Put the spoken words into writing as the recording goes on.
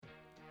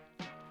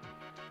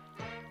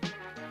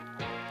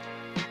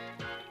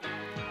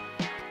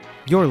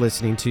You're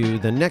listening to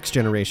the Next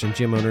Generation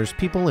Gym Owners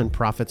People and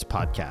Profits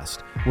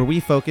podcast, where we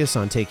focus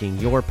on taking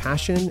your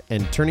passion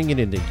and turning it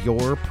into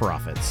your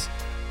profits.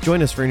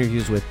 Join us for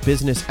interviews with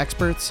business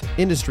experts,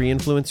 industry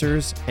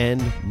influencers,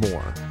 and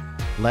more.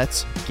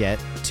 Let's get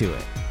to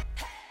it.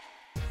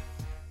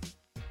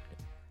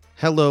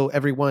 Hello,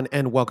 everyone,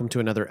 and welcome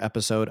to another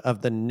episode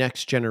of the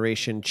Next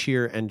Generation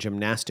Cheer and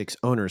Gymnastics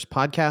Owners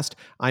podcast.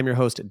 I'm your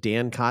host,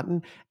 Dan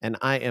Cotton, and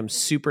I am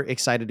super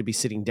excited to be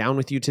sitting down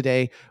with you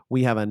today.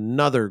 We have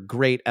another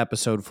great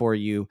episode for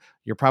you.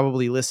 You're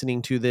probably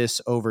listening to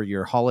this over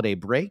your holiday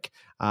break.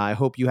 I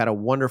hope you had a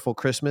wonderful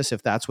Christmas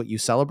if that's what you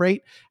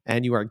celebrate,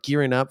 and you are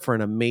gearing up for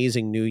an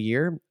amazing new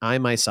year. I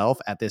myself,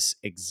 at this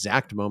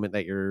exact moment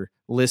that you're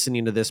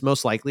listening to this,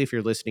 most likely if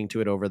you're listening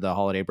to it over the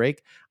holiday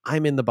break,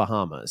 I'm in the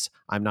Bahamas.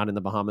 I'm not in the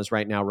Bahamas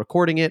right now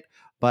recording it,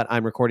 but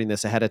I'm recording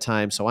this ahead of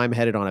time, so I'm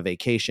headed on a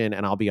vacation,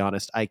 and I'll be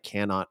honest, I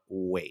cannot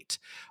wait.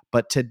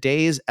 But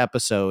today's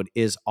episode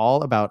is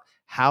all about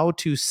how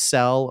to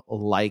sell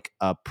like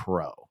a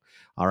pro.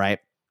 All right.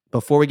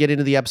 Before we get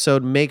into the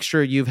episode, make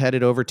sure you've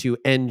headed over to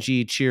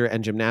NG Cheer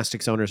and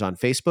Gymnastics Owners on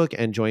Facebook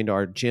and joined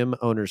our Gym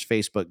Owners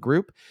Facebook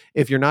group.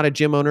 If you're not a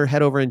gym owner,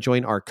 head over and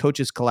join our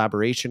Coaches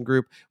Collaboration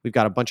group. We've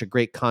got a bunch of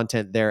great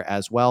content there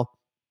as well.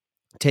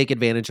 Take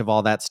advantage of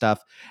all that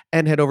stuff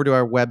and head over to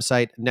our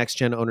website,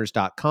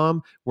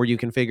 nextgenowners.com, where you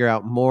can figure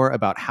out more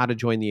about how to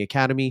join the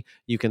academy.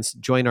 You can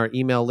join our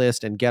email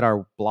list and get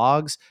our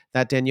blogs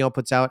that Danielle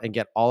puts out and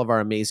get all of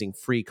our amazing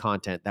free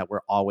content that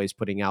we're always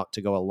putting out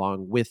to go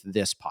along with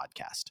this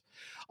podcast.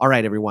 All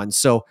right, everyone.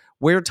 So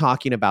we're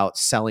talking about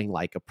selling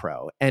like a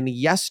pro. And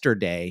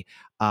yesterday,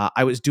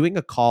 I was doing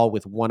a call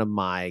with one of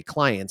my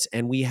clients,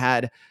 and we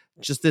had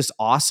just this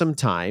awesome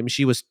time.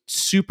 She was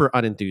super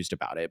unenthused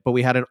about it, but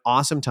we had an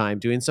awesome time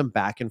doing some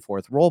back and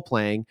forth role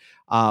playing,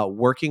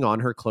 working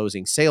on her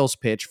closing sales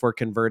pitch for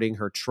converting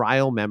her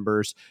trial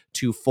members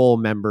to full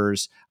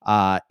members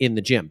in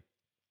the gym.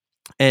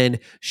 And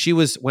she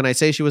was, when I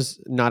say she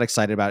was not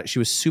excited about it, she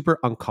was super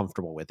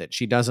uncomfortable with it.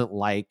 She doesn't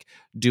like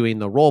doing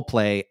the role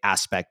play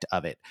aspect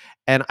of it.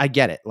 And I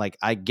get it. Like,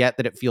 I get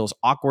that it feels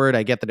awkward.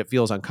 I get that it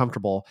feels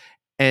uncomfortable.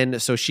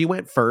 And so she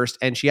went first,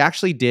 and she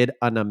actually did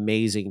an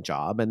amazing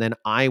job. And then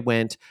I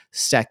went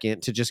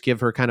second to just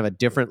give her kind of a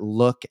different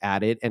look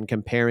at it and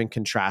compare and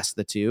contrast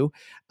the two.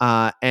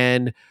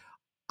 And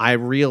I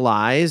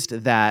realized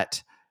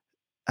that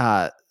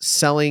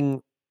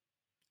selling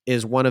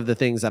is one of the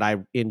things that I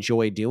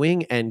enjoy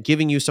doing, and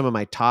giving you some of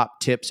my top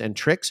tips and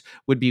tricks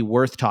would be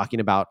worth talking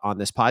about on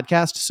this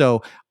podcast.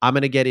 So I'm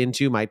going to get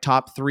into my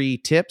top 3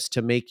 tips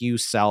to make you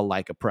sell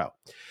like a pro.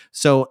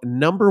 So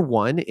number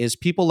 1 is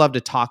people love to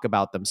talk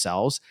about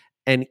themselves,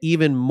 and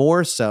even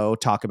more so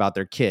talk about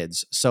their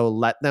kids. So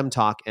let them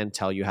talk and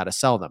tell you how to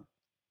sell them.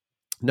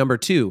 Number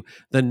 2,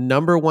 the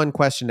number 1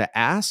 question to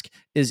ask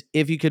is,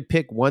 if you could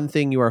pick one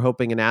thing you are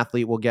hoping an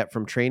athlete will get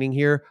from training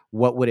here,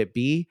 what would it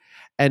be?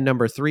 And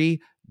number 3,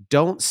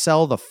 don't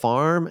sell the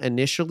farm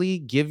initially.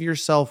 Give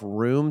yourself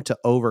room to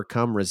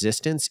overcome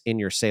resistance in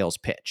your sales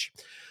pitch.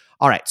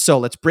 All right, so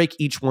let's break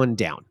each one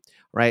down,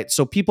 right?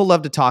 So people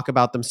love to talk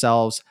about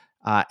themselves,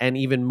 and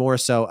even more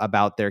so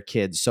about their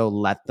kids. So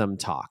let them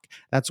talk.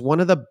 That's one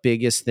of the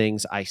biggest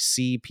things I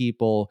see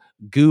people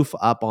goof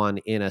up on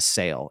in a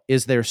sale,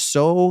 is they're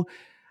so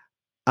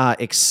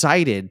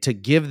excited to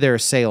give their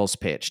sales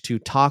pitch, to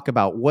talk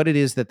about what it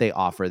is that they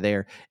offer.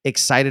 They're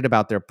excited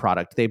about their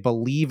product. They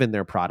believe in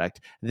their product,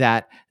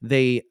 that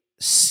they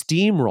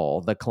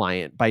steamroll the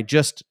client by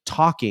just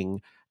talking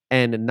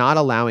and not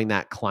allowing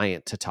that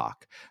client to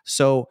talk.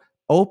 So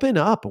open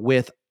up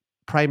with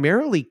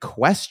primarily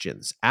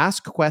questions.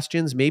 Ask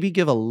questions, maybe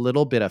give a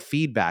little bit of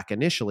feedback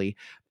initially,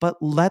 but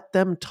let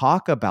them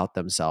talk about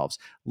themselves.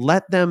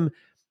 Let them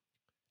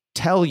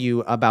tell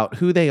you about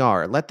who they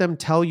are. Let them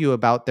tell you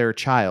about their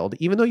child.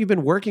 Even though you've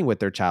been working with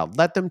their child,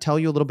 let them tell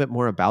you a little bit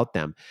more about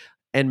them,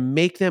 and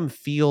make them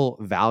feel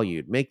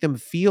valued. Make them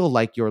feel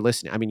like you're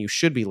listening. I mean, you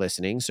should be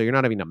listening, so you're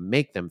not having to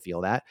make them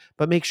feel that,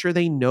 but make sure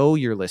they know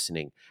you're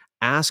listening.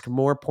 Ask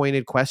more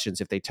pointed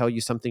questions if they tell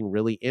you something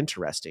really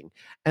interesting,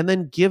 and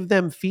then give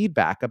them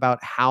feedback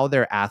about how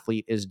their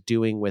athlete is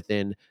doing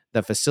within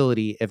the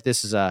facility if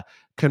this is a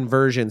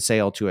conversion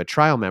sale to a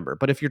trial member.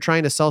 But if you're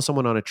trying to sell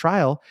someone on a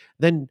trial,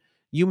 then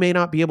you may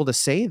not be able to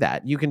say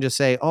that. You can just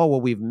say, oh,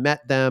 well, we've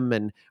met them,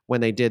 and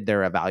when they did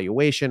their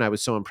evaluation, I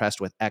was so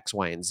impressed with X,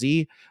 Y, and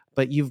Z.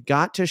 But you've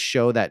got to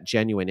show that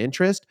genuine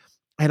interest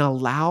and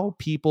allow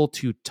people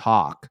to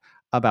talk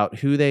about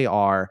who they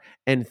are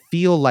and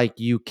feel like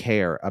you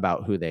care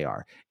about who they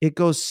are. It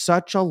goes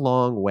such a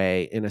long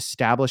way in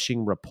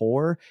establishing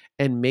rapport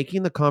and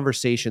making the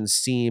conversation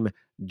seem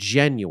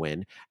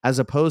genuine, as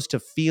opposed to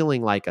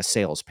feeling like a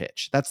sales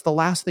pitch. That's the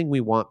last thing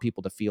we want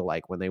people to feel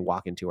like when they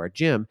walk into our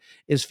gym,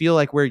 is feel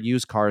like we're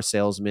used car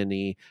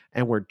salesmen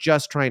and we're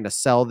just trying to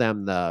sell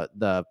them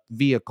the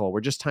vehicle.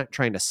 We're just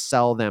trying to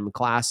sell them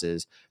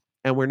classes,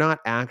 and we're not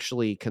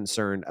actually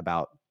concerned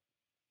about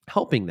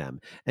helping them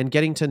and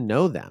getting to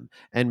know them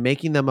and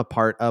making them a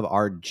part of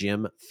our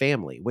gym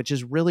family, which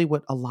is really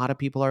what a lot of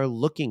people are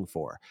looking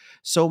for.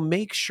 So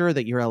make sure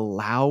that you're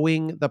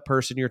allowing the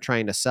person you're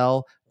trying to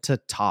sell to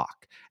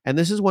talk. And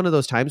this is one of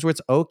those times where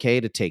it's okay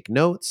to take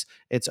notes.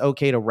 It's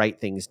okay to write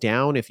things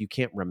down if you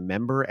can't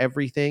remember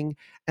everything.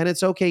 And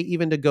it's okay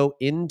even to go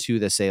into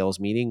the sales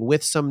meeting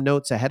with some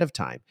notes ahead of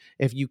time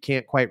if you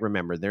can't quite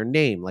remember their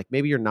name. Like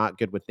maybe you're not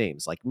good with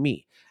names, like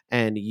me,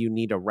 and you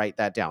need to write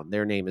that down.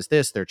 Their name is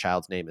this, their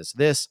child's name is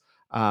this.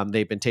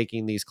 They've been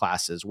taking these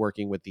classes,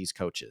 working with these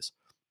coaches.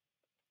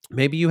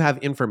 Maybe you have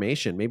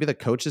information. Maybe the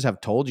coaches have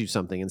told you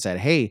something and said,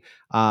 hey,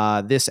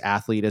 this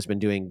athlete has been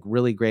doing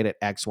really great at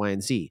X, Y,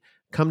 and Z.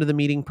 Come to the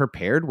meeting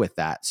prepared with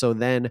that. So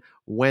then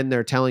when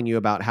they're telling you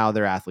about how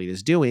their athlete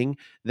is doing,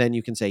 then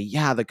you can say,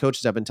 yeah, the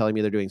coaches have been telling me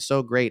they're doing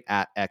so great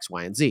at X,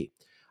 Y, and Z.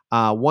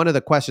 One of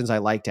the questions I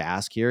like to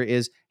ask here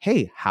is,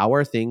 hey, how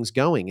are things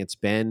going? It's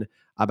been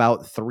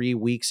about 3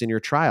 weeks in your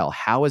trial.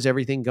 How is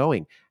everything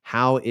going?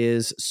 How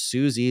is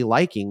Susie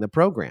liking the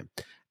program?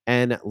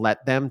 And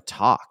let them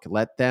talk.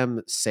 Let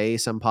them say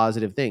some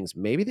positive things.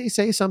 Maybe they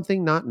say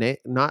something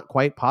not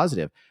quite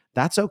positive.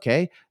 That's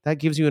okay. That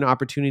gives you an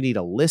opportunity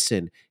to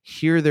listen,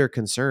 hear their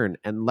concern,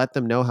 and let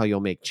them know how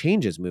you'll make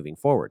changes moving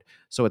forward.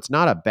 So it's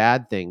not a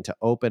bad thing to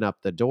open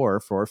up the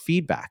door for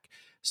feedback.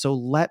 So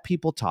let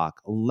people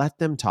talk, let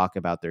them talk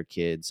about their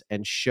kids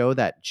and show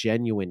that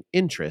genuine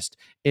interest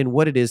in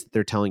what it is that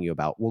they're telling you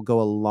about will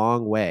go a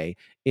long way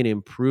in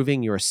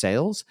improving your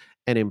sales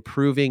and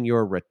improving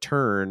your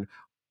return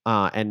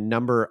and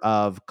number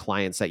of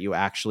clients that you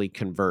actually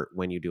convert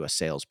when you do a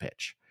sales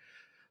pitch.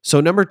 So,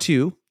 number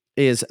two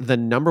is the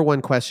number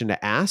one question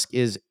to ask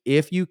is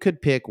if you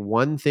could pick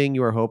one thing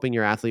you are hoping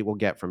your athlete will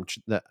get from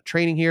the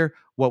training here,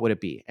 what would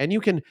it be? And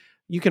you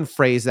can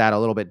phrase that a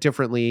little bit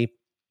differently.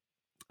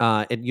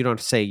 And you don't have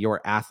to say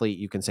your athlete,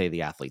 you can say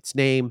the athlete's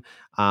name,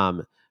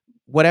 um,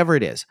 whatever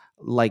it is.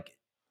 Like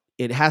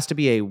it has to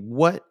be a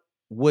what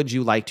would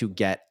you like to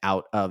get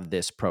out of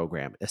this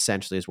program?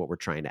 Essentially, is what we're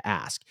trying to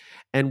ask.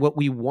 And what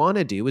we want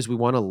to do is we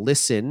want to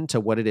listen to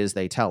what it is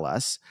they tell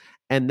us.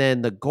 And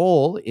then the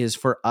goal is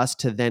for us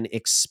to then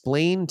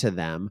explain to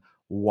them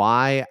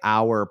why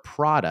our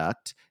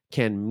product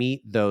can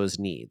meet those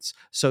needs.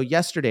 So,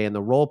 yesterday in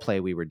the role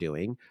play we were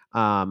doing,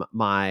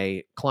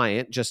 my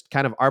client just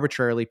kind of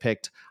arbitrarily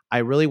picked, I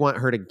really want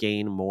her to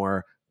gain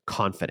more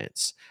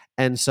confidence.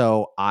 And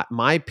so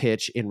my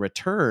pitch in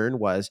return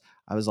was,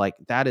 I was like,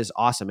 that is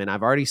awesome. And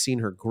I've already seen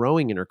her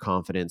growing in her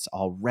confidence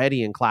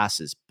already in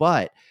classes,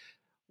 but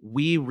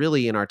we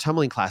really in our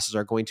tumbling classes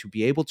are going to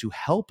be able to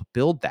help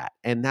build that.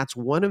 And that's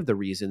one of the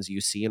reasons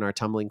you see in our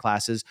tumbling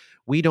classes,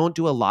 we don't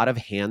do a lot of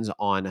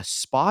hands-on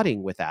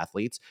spotting with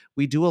athletes.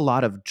 We do a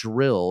lot of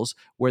drills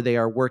where they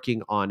are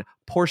working on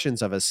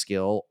portions of a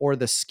skill or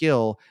the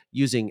skill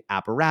using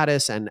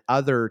apparatus and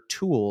other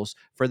tools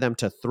for them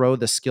to throw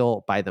the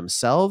skill by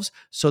themselves.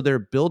 So they're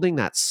building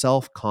that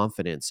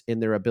self-confidence in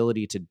their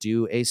ability to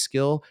do a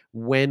skill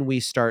when we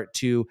start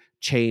to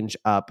change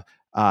up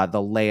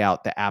the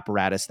layout, the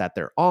apparatus that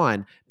they're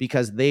on,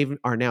 because they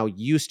are now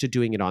used to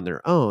doing it on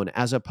their own,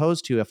 as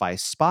opposed to if I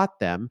spot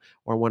them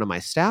or one of my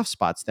staff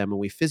spots them and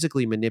we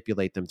physically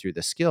manipulate them through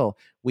the skill,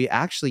 we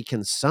actually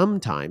can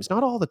sometimes,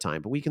 not all the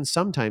time, but we can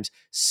sometimes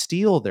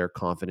steal their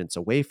confidence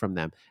away from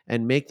them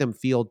and make them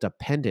feel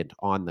dependent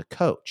on the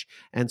coach.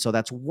 And so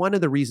that's one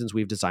of the reasons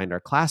we've designed our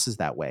classes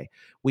that way.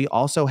 We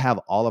also have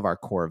all of our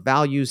core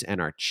values and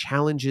our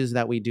challenges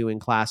that we do in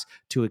class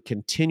to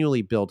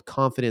continually build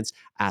confidence,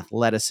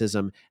 athleticism,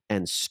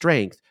 and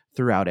strength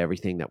throughout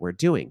everything that we're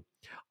doing.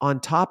 On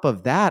top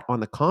of that, on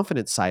the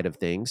confidence side of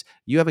things,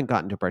 you haven't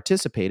gotten to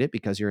participate it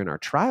because you're in our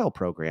trial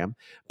program,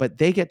 but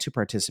they get to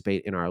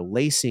participate in our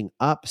lacing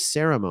up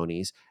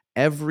ceremonies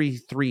every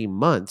 3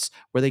 months,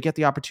 where they get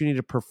the opportunity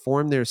to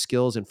perform their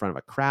skills in front of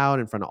a crowd,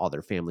 in front of all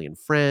their family and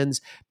friends,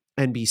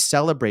 and be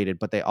celebrated.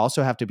 But they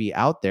also have to be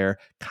out there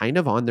kind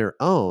of on their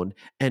own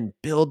and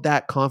build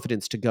that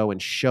confidence to go and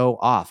show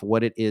off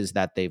what it is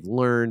that they've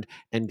learned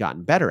and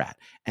gotten better at.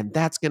 And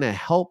that's going to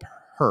help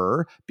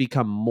her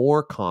become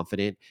more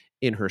confident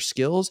in her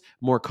skills,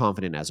 more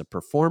confident as a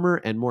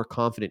performer, and more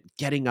confident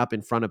getting up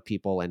in front of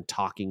people and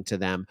talking to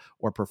them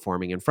or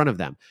performing in front of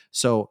them.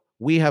 So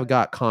we have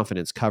got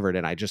confidence covered,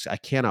 and I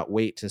cannot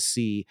wait to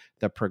see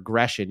the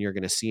progression you're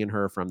going to see in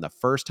her from the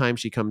first time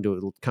she comes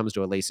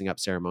to a lacing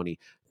up ceremony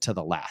to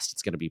the last.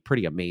 It's going to be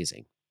pretty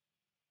amazing.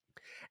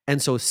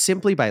 And so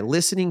simply by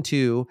listening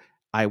to,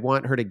 I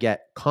want her to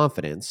get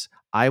confidence,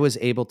 I was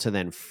able to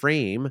then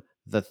frame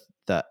the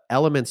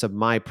elements of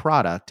my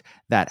product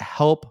that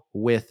help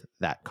with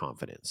that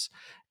confidence.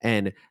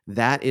 And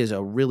that is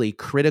a really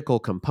critical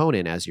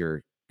component as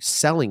you're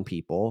selling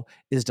people,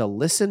 is to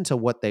listen to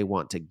what they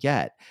want to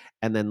get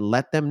and then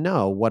let them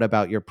know what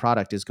about your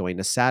product is going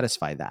to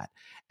satisfy that.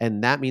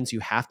 And that means you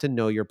have to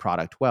know your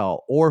product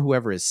well, or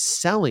whoever is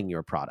selling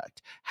your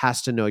product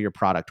has to know your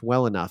product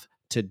well enough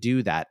to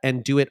do that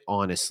and do it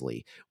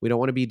honestly. We don't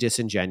want to be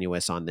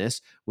disingenuous on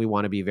this. We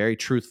want to be very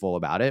truthful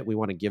about it. We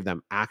want to give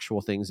them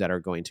actual things that are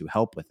going to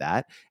help with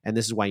that. And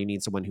this is why you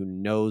need someone who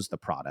knows the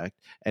product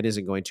and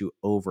isn't going to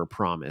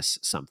overpromise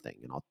something.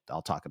 And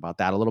I'll talk about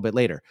that a little bit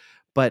later.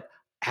 But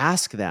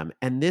ask them,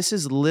 and this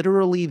is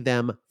literally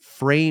them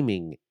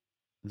framing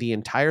the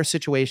entire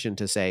situation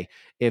to say,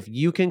 if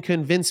you can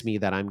convince me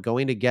that I'm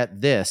going to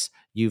get this,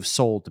 you've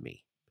sold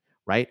me,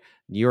 right?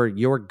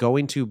 You're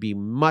going to be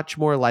much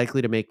more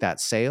likely to make that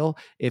sale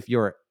if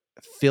you're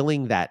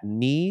filling that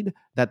need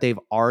that they've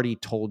already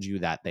told you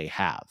that they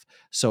have.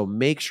 So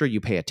make sure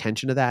you pay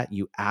attention to that,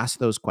 you ask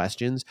those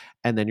questions,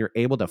 and then you're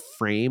able to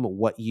frame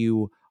what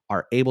you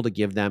are able to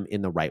give them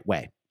in the right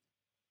way.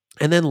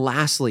 And then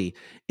lastly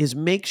is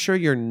make sure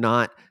you're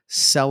not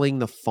selling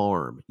the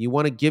farm. You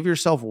want to give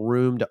yourself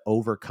room to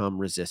overcome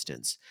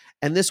resistance.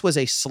 And this was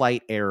a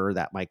slight error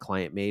that my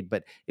client made,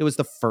 but it was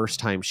the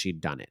first time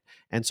she'd done it.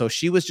 And so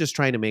she was just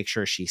trying to make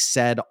sure she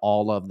said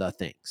all of the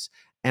things.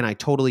 And I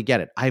totally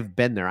get it. I've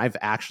been there. I've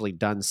actually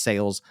done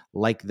sales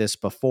like this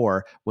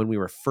before when we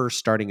were first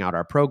starting out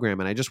our program.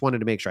 And I just wanted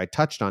to make sure I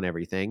touched on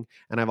everything.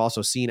 And I've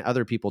also seen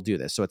other people do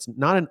this. So it's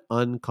not an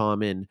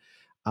uncommon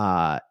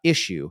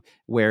issue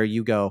where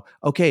you go,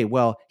 okay,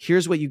 well,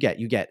 here's what you get.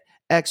 You get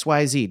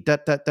XYZ,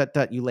 dot, dot, dot,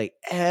 dot. You lay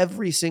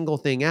every single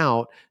thing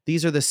out.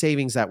 These are the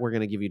savings that we're going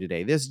to give you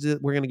today.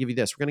 We're going to give you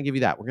this. We're going to give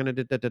you that. We're going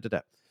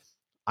to.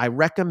 I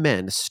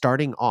recommend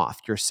starting off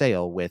your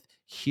sale with,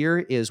 here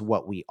is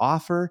what we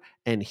offer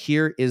and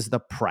here is the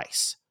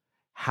price.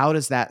 How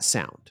does that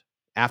sound?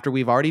 After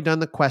we've already done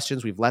the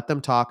questions, we've let them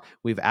talk,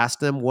 we've asked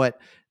them what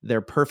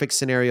their perfect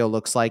scenario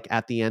looks like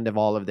at the end of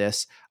all of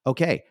this.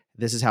 Okay,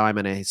 this is how I'm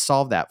going to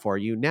solve that for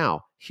you.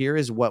 Now, here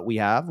is what we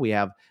have. We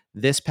have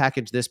this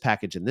package,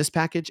 and this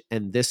package,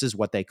 and this is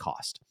what they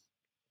cost.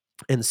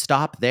 And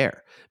stop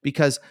there,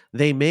 because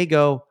they may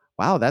go,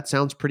 wow, that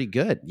sounds pretty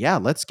good. Yeah,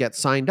 let's get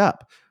signed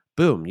up.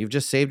 Boom, you've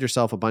just saved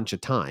yourself a bunch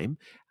of time.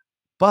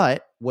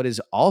 But what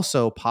is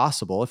also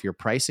possible, if your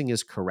pricing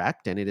is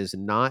correct and it is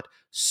not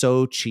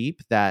so cheap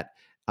that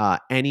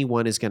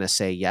anyone is going to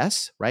say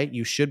yes, right?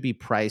 You should be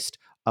priced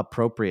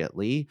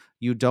appropriately.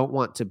 You don't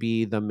want to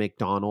be the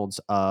McDonald's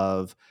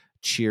of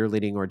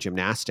cheerleading or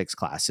gymnastics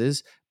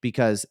classes,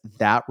 because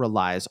that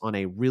relies on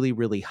a really,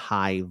 really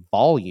high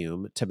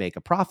volume to make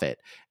a profit.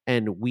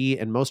 And we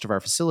and most of our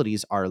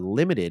facilities are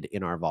limited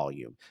in our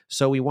volume.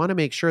 So we want to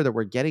make sure that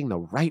we're getting the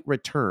right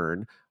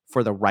return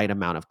for the right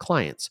amount of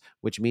clients,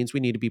 which means we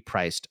need to be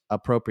priced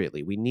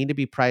appropriately. We need to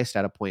be priced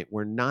at a point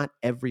where not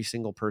every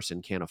single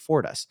person can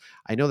afford us.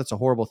 I know that's a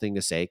horrible thing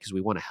to say because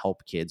we want to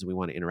help kids, we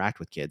want to interact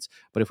with kids.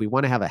 But if we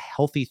want to have a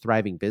healthy,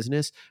 thriving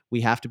business,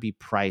 we have to be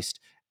priced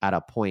at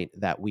a point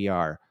that we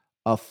are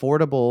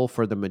affordable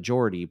for the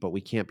majority, but we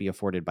can't be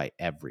afforded by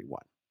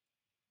everyone.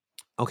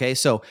 Okay,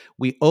 so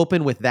we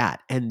open with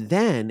that. And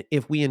then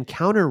if we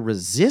encounter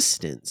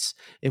resistance,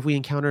 if we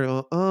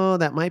encounter, oh,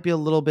 that might be a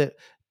little bit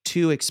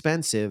too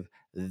expensive,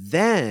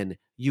 then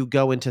you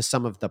go into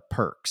some of the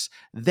perks.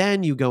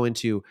 Then you go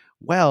into,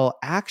 well,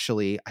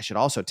 actually, I should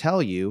also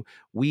tell you,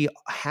 we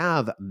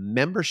have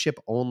membership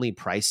only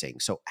pricing.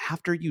 So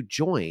after you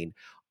join,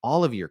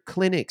 all of your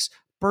clinics,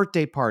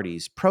 birthday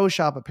parties, pro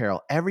shop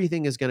apparel,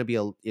 everything is going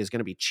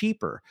to be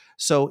cheaper.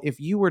 So if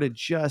you were to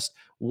just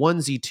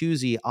onesie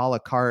twosie a la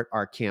carte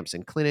our camps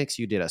and clinics,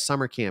 you did a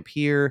summer camp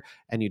here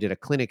and you did a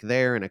clinic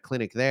there and a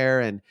clinic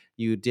there, and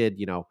you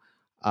did,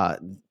 uh,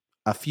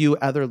 a few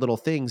other little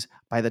things.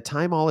 By the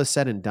time all is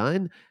said and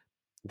done,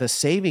 the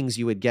savings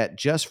you would get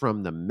just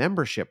from the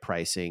membership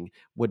pricing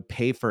would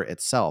pay for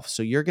itself.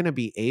 So you're going to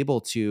be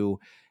able to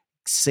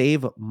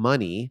save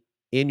money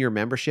in your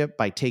membership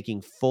by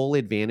taking full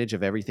advantage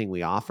of everything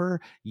we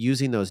offer,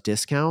 using those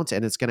discounts,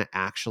 and it's going to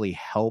actually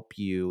help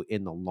you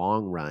in the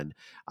long run.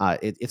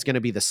 It's going to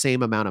be the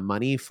same amount of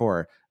money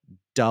for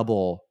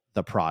double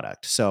the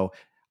product. So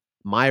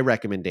my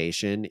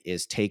recommendation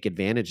is take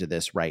advantage of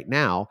this right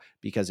now,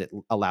 because it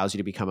allows you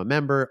to become a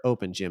member.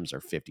 Open gyms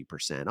are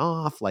 50%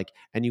 off,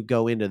 and you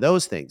go into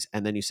those things.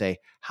 And then you say,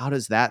 how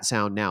does that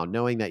sound now?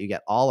 Knowing that you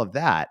get all of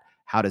that,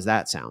 how does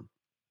that sound?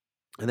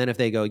 And then if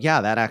they go,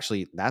 yeah,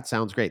 that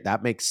sounds great,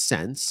 that makes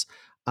sense,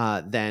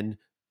 then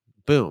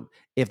boom.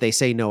 If they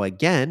say no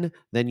again,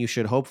 then you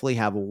should hopefully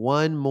have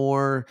one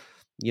more,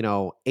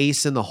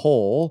 ace in the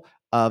hole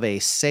of a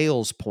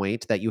sales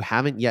point that you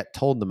haven't yet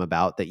told them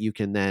about that you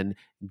can then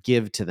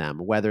give to them,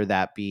 whether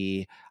that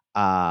be,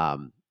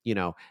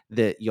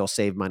 that you'll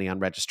save money on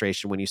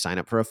registration when you sign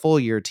up for a full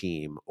year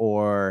team,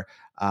 or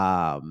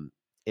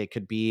it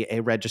could be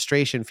a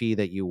registration fee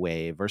that you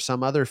waive or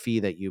some other fee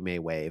that you may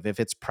waive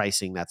if it's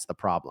pricing that's the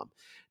problem.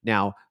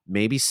 Now,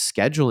 maybe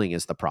scheduling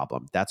is the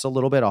problem. That's a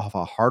little bit of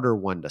a harder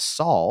one to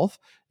solve.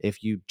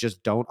 If you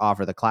just don't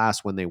offer the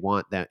class when they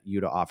want you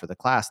to offer the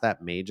class,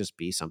 that may just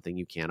be something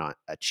you cannot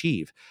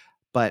achieve.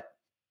 But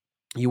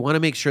you want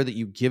to make sure that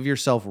you give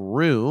yourself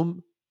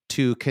room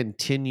to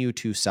continue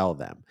to sell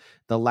them.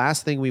 The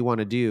last thing we want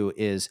to do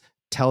is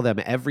tell them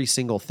every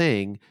single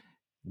thing,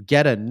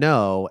 get a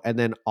no, and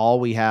then all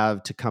we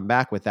have to come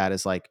back with that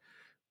is like,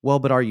 well,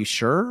 but are you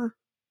sure?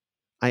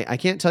 I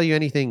can't tell you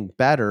anything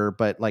better,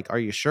 but like, are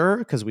you sure?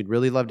 Because we'd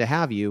really love to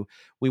have you.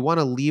 We want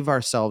to leave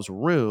ourselves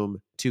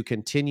room to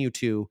continue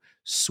to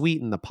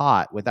sweeten the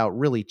pot without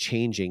really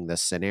changing the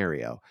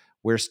scenario.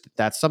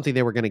 That's something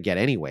they were going to get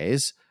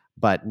anyways,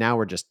 but now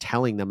we're just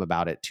telling them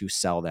about it to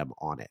sell them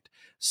on it.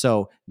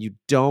 So you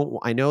don't,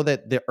 I know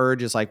that the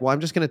urge is like, well,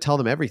 I'm just going to tell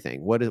them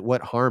everything.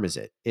 What harm is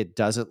it? It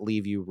doesn't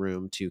leave you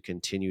room to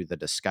continue the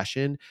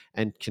discussion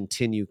and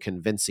continue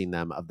convincing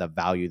them of the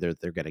value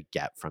that they're going to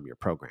get from your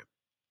program.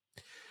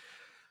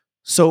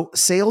 So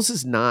sales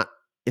is not,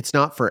 it's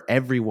not for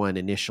everyone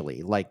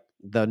initially. Like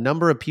the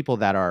number of people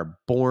that are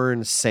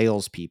born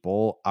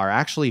salespeople are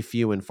actually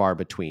few and far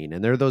between.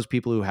 And they're those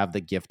people who have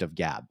the gift of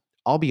gab.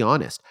 I'll be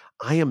honest,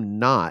 I am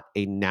not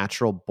a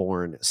natural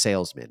born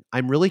salesman.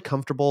 I'm really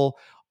comfortable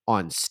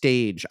on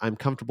stage. I'm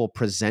comfortable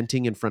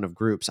presenting in front of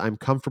groups. I'm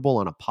comfortable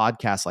on a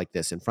podcast like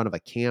this in front of a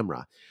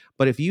camera.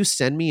 But if you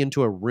send me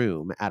into a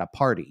room at a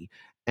party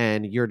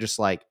and you're just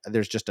like,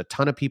 there's just a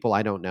ton of people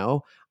I don't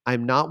know,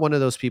 I'm not one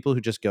of those people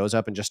who just goes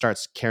up and just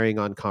starts carrying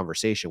on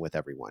conversation with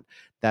everyone.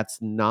 That's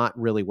not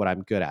really what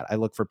I'm good at. I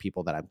look for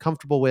people that I'm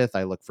comfortable with.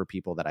 I look for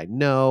people that I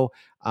know,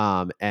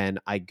 and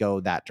I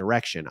go that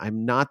direction.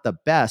 I'm not the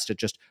best at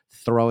just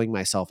throwing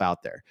myself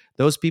out there.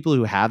 Those people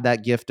who have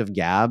that gift of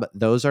gab,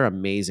 those are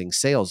amazing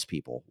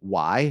salespeople.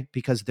 Why?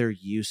 Because they're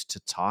used to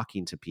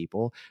talking to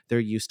people. They're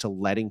used to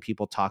letting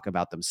people talk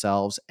about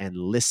themselves and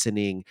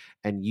listening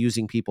and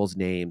using people's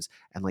names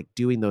and like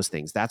doing those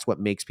things. That's what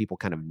makes people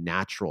kind of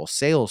natural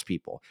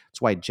salespeople.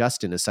 That's why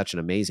Justin is such an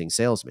amazing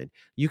salesman.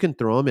 You can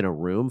throw him in a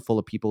room full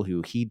of people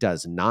who he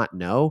does not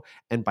know.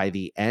 And by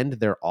the end,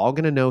 they're all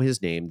going to know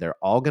his name. They're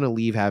all going to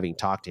leave having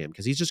talked to him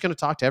because he's just going to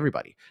talk to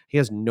everybody. He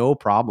has no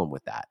problem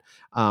with that,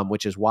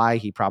 which is why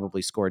he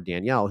probably scored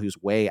Danielle, who's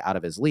way out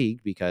of his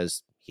league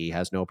because he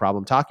has no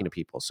problem talking to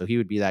people. So he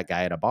would be that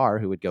guy at a bar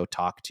who would go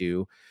talk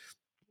to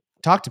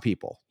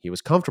people. He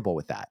was comfortable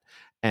with that.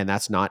 And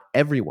that's not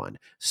everyone.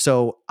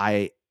 So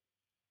I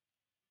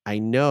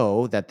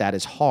know that that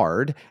is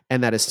hard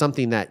and that is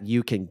something that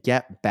you can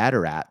get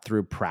better at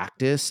through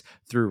practice,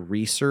 through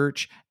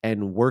research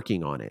and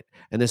working on it.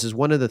 And this is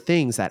one of the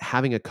things that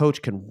having a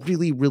coach can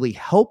really, really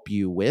help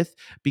you with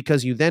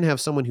because you then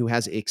have someone who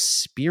has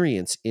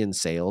experience in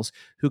sales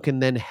who can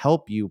then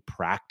help you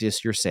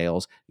practice your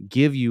sales,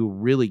 give you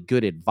really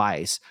good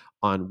advice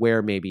on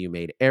where maybe you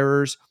made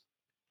errors,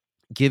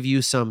 give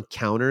you some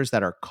counters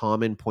that are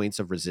common points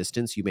of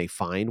resistance you may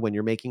find when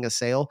you're making a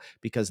sale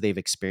because they've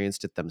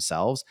experienced it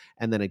themselves.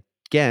 And then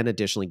again,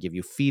 additionally, give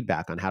you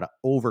feedback on how to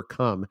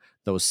overcome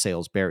those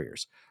sales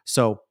barriers.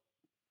 So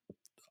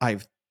I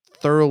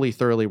thoroughly,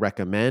 thoroughly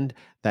recommend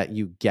that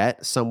you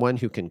get someone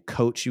who can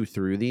coach you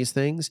through these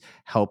things,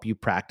 help you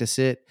practice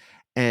it,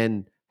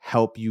 and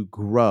help you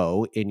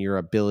grow in your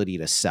ability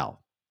to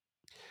sell.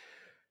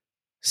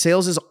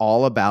 Sales is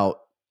all about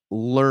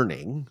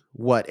learning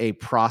what a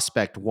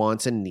prospect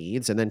wants and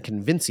needs and then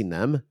convincing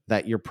them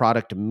that your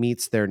product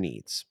meets their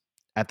needs.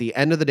 At the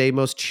end of the day,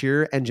 most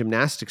cheer and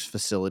gymnastics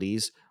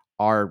facilities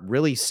are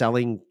really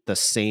selling the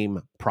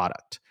same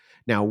product.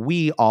 Now,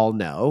 we all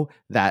know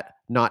that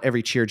not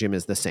every cheer gym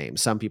is the same.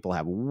 Some people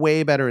have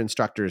way better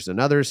instructors than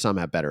others, some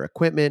have better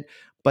equipment,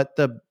 but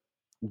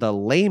the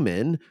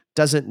layman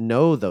doesn't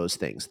know those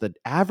things. The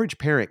average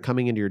parent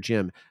coming into your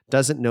gym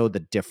doesn't know the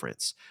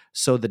difference.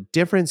 So the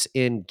difference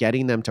in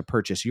getting them to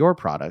purchase your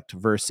product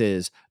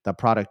versus the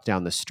product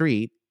down the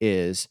street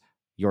is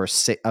your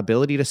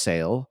ability to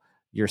sell,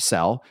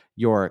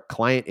 your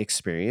client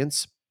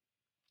experience,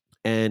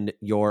 and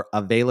your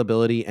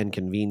availability and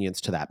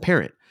convenience to that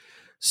parent.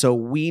 So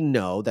we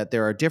know that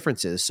there are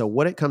differences. So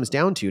what it comes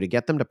down to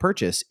get them to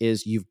purchase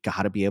is you've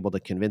got to be able to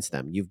convince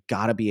them. You've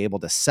got to be able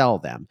to sell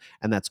them.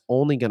 And that's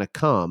only going to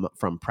come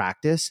from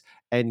practice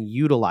and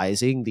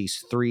utilizing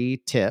these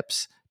 3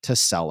 tips to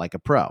sell like a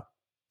pro.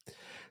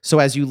 So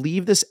as you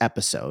leave this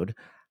episode,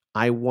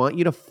 I want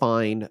you to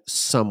find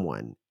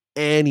someone,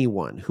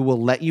 anyone who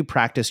will let you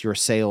practice your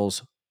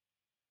sales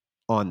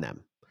on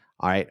them.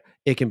 All right.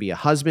 It can be a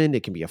husband,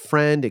 it can be a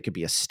friend, it could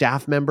be a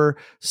staff member,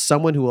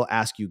 someone who will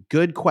ask you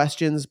good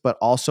questions, but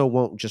also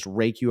won't just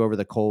rake you over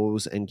the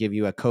coals and give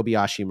you a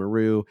Kobayashi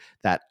Maru,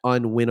 that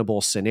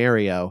unwinnable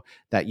scenario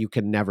that you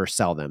can never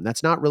sell them.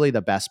 That's not really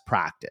the best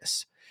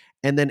practice.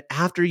 And then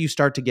after you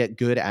start to get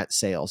good at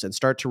sales and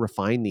start to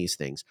refine these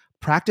things,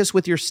 practice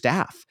with your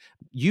staff.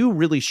 You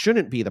really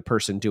shouldn't be the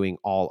person doing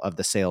all of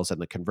the sales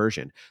and the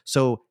conversion.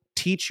 So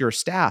teach your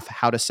staff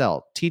how to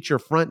sell, teach your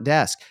front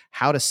desk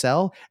how to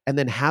sell, and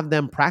then have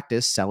them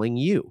practice selling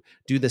you.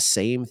 Do the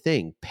same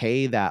thing,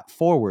 pay that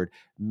forward,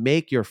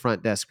 make your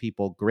front desk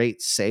people great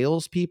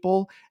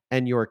salespeople,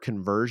 and your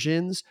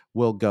conversions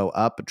will go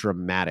up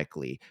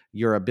dramatically.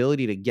 Your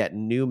ability to get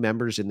new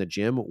members in the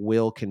gym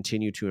will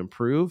continue to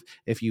improve.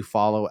 If you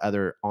follow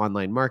other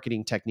online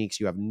marketing techniques,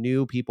 you have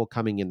new people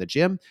coming in the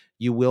gym,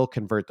 you will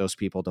convert those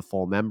people to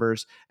full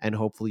members, and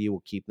hopefully you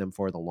will keep them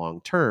for the long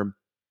term.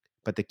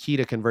 But the key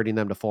to converting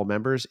them to full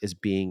members is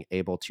being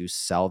able to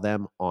sell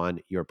them on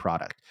your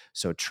product.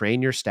 So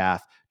train your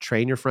staff,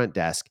 train your front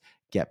desk,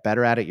 get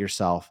better at it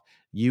yourself,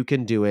 you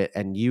can do it,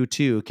 and you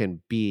too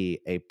can be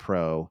a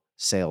pro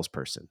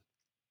salesperson.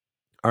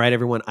 All right,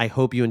 everyone, I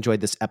hope you enjoyed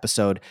this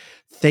episode.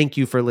 Thank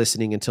you for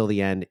listening until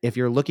the end. If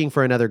you're looking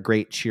for another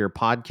great cheer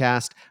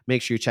podcast,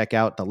 make sure you check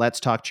out the Let's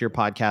Talk Cheer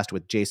podcast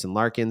with Jason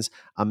Larkins.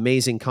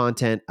 Amazing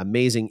content,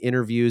 amazing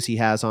interviews he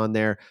has on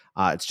there.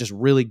 It's just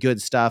really good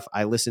stuff.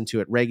 I listen to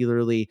it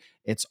regularly.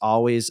 It's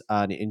always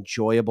an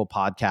enjoyable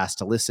podcast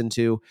to listen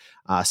to.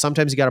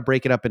 Sometimes you got to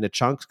break it up into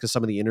chunks because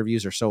some of the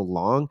interviews are so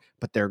long,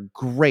 but they're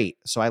great.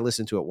 So I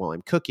listen to it while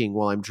I'm cooking,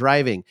 while I'm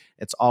driving.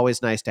 It's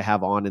always nice to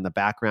have on in the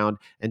background.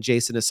 And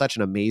Jason is such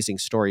an amazing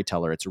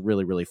storyteller. It's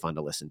really, really fun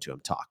to listen to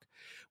him talk.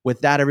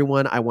 With that,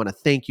 everyone, I want to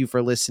thank you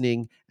for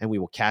listening, and we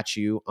will catch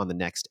you on the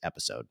next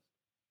episode.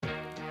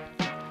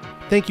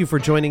 Thank you for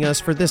joining us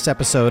for this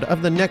episode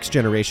of the Next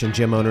Generation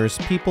Gym Owners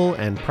People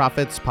and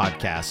Profits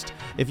podcast.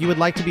 If you would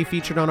like to be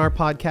featured on our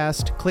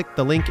podcast, click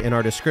the link in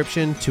our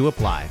description to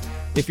apply.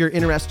 If you're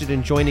interested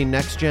in joining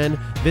NextGen,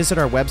 visit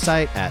our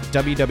website at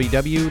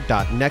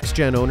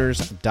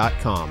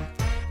www.nextgenowners.com.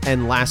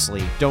 And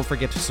lastly, don't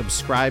forget to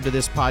subscribe to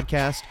this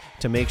podcast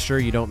to make sure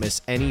you don't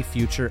miss any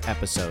future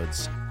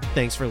episodes.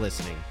 Thanks for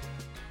listening.